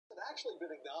actually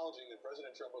been acknowledging that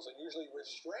President Trump was unusually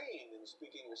restrained in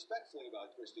speaking respectfully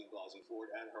about Christine Blasey Ford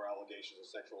and her allegations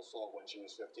of sexual assault when she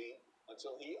was 15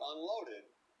 until he unloaded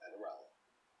at a rally.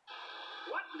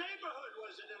 What neighborhood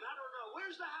was it in? I don't know.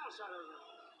 Where's the house? I don't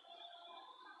know.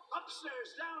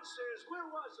 Upstairs, downstairs, where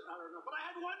was it? I don't know. But I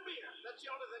had one beer. That's the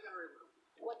only thing I remember.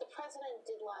 What the president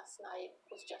did last night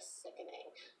was just sickening.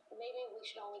 Maybe we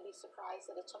should only be surprised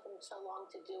that it took him so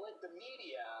long to do it. The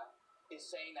media is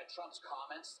saying that Trump's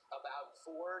comments about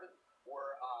Ford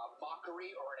were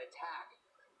mockery or an attack.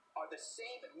 Are the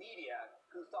same media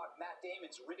who thought Matt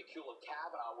Damon's ridicule of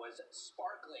Kavanaugh was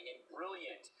sparkling and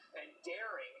brilliant and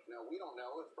daring. Now, we don't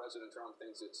know if President Trump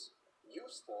thinks it's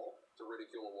useful to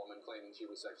ridicule a woman claiming she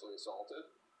was sexually assaulted,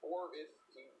 or if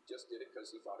he just did it because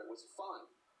he thought it was fun.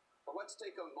 But let's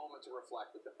take a moment to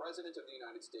reflect that the President of the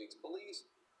United States believes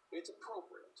it's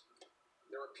appropriate.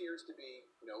 There appears to be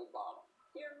no bottom.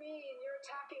 You're mean, you're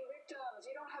attacking victims,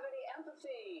 you don't have any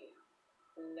empathy.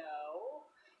 No,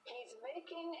 he's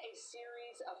making a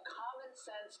series of common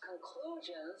sense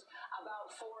conclusions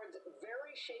about Ford's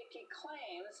very shaky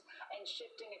claims and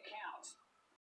shifting accounts.